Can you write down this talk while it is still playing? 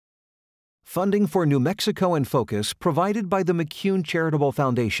Funding for New Mexico in Focus provided by the McCune Charitable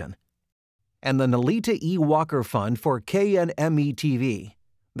Foundation. And the Nalita E. Walker Fund for KNME TV,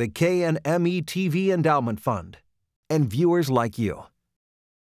 the KNME TV Endowment Fund, and viewers like you.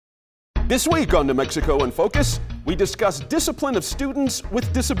 This week on New Mexico in Focus, we discuss discipline of students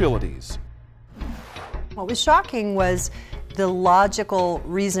with disabilities. What was shocking was the logical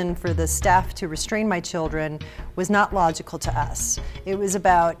reason for the staff to restrain my children was not logical to us. It was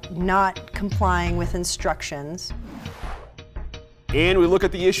about not complying with instructions. And we look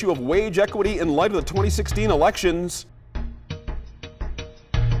at the issue of wage equity in light of the 2016 elections.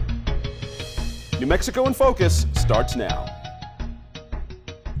 New Mexico in Focus starts now.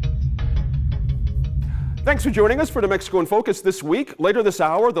 Thanks for joining us for New Mexico in Focus this week. Later this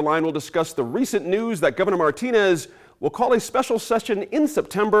hour, The Line will discuss the recent news that Governor Martinez will call a special session in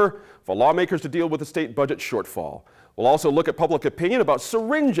September for lawmakers to deal with the state budget shortfall. We'll also look at public opinion about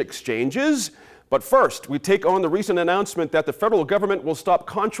syringe exchanges. But first, we take on the recent announcement that the federal government will stop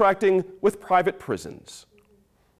contracting with private prisons.